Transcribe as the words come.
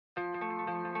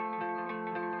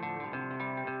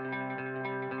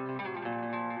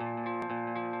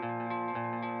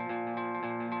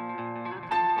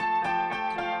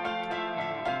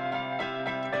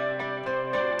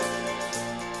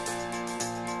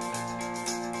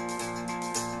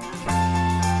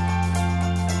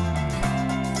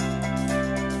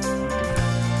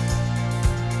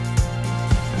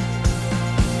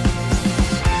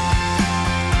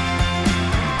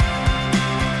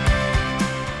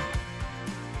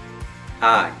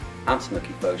Hi, I'm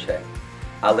Snooky Fauché.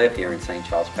 I live here in St.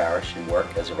 Charles Parish and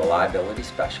work as a reliability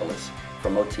specialist for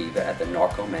Motiva at the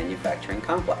Norco Manufacturing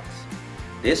Complex.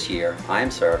 This year, I am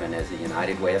serving as the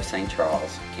United Way of St.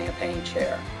 Charles campaign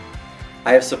chair.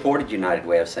 I have supported United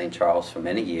Way of St. Charles for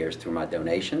many years through my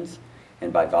donations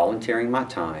and by volunteering my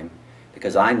time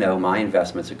because I know my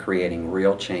investments are creating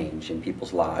real change in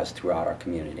people's lives throughout our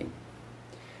community.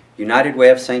 United Way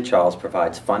of St. Charles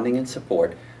provides funding and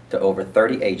support to over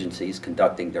 30 agencies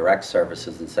conducting direct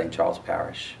services in St. Charles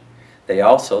Parish. They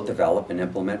also develop and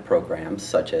implement programs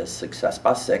such as Success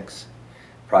by Six,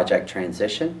 Project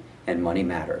Transition, and Money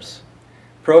Matters.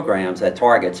 Programs that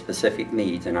target specific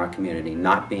needs in our community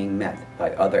not being met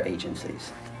by other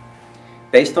agencies.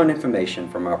 Based on information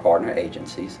from our partner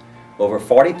agencies, over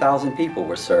 40,000 people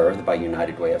were served by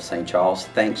United Way of St. Charles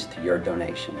thanks to your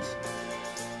donations.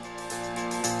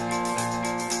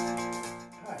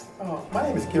 My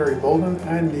name is Gary Bolden.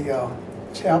 I'm the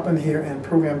chaplain here and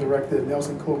program director at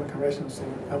Nelson Coleman Correctional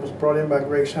Center. I was brought in by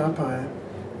Greg Champagne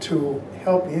to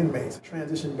help inmates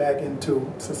transition back into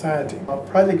society.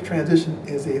 Project Transition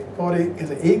is an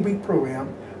 8-week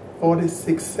program,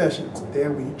 46 sessions.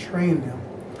 There we train them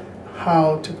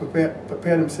how to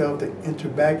prepare themselves to enter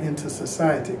back into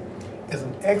society. It's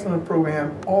an excellent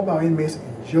program. All of our inmates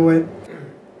enjoy it.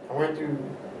 I went through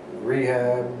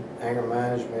rehab, anger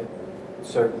management,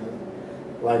 certain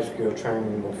life skill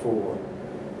training before,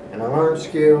 and I learned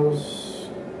skills,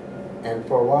 and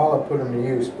for a while I put them to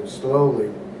use, but slowly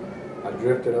I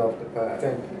drifted off the path. I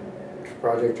think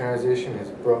Project Transition has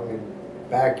brought me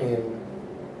back in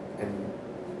and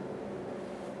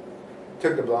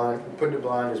put the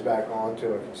blinders back on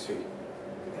till I can see.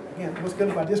 And again, what's good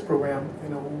about this program,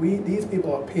 these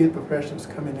people are paid professionals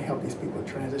come in to help these people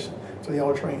transition, so they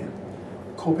all train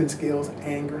coping skills,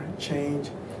 anger,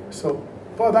 change. So,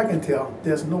 as far as I can tell,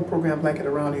 there's no program like it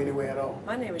around here anywhere at all.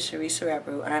 My name is Sharisa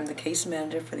Rabu. I am the case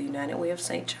manager for the United Way of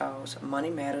St. Charles Money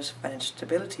Matters Financial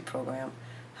Stability Program,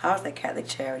 housed at Catholic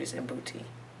Charities in Booty.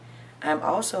 I am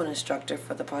also an instructor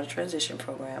for the Project Transition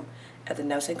Program at the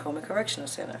Nelson Coleman Correctional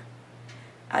Center.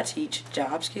 I teach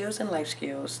job skills and life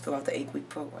skills throughout the 8-week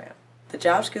program. The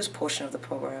job skills portion of the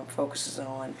program focuses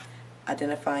on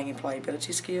identifying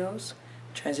employability skills,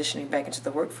 transitioning back into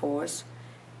the workforce,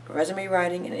 resume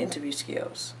writing, and interview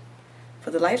skills. For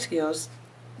the life skills,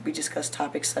 we discuss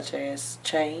topics such as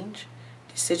change,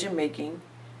 decision making,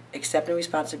 accepting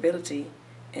responsibility,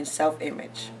 and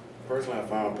self-image. Personally, I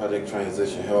found Project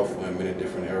Transition helpful in many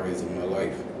different areas of my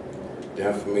life. The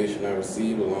information I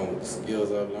received along with the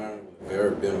skills I've learned was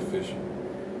very beneficial.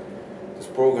 This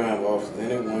program offers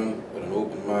anyone with an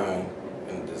open mind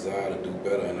and a desire to do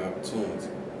better an opportunity.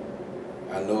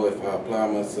 I know if I apply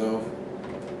myself,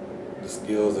 the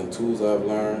skills and tools I've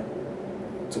learned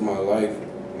to my life,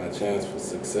 my chance for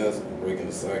success in breaking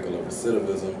the cycle of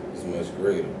recidivism is much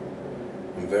greater.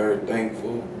 I'm very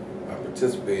thankful I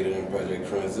participated in Project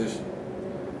Transition.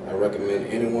 I recommend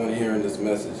anyone hearing this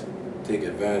message take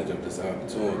advantage of this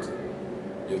opportunity.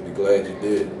 You'll be glad you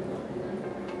did.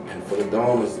 And for the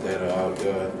donors that are out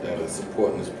there that are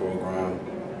supporting this program,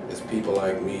 it's people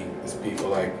like me, it's people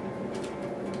like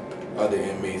other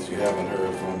inmates you haven't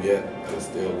heard from yet that are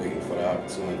still waiting for the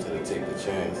opportunity to take the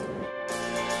chance.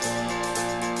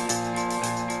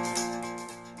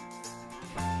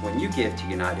 When you give to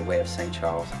United Way of St.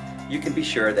 Charles, you can be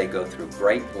sure they go through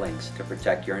great lengths to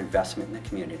protect your investment in the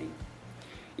community.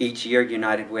 Each year,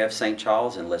 United Way of St.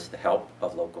 Charles enlists the help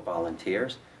of local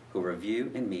volunteers who review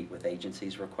and meet with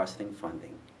agencies requesting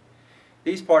funding.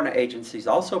 These partner agencies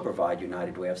also provide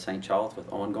United Way of St. Charles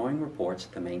with ongoing reports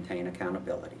to maintain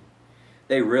accountability.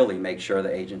 They really make sure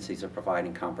the agencies are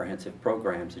providing comprehensive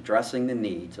programs addressing the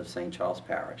needs of St. Charles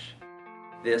Parish.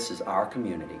 This is our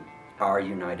community, our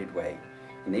United Way,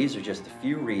 and these are just a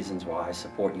few reasons why I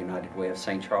support United Way of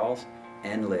St. Charles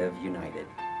and live united.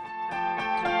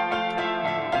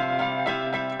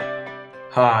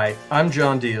 Hi, I'm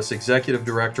John Diaz, Executive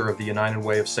Director of the United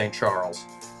Way of St. Charles.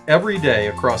 Every day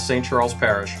across St. Charles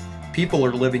Parish, people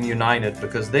are living united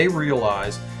because they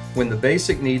realize when the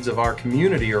basic needs of our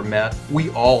community are met, we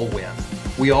all win.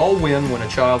 We all win when a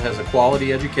child has a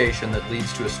quality education that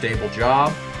leads to a stable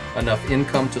job, enough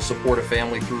income to support a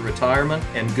family through retirement,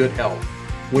 and good health.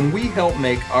 When we help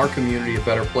make our community a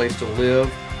better place to live,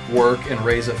 work, and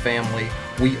raise a family,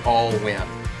 we all win.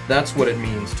 That's what it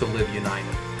means to live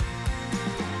united.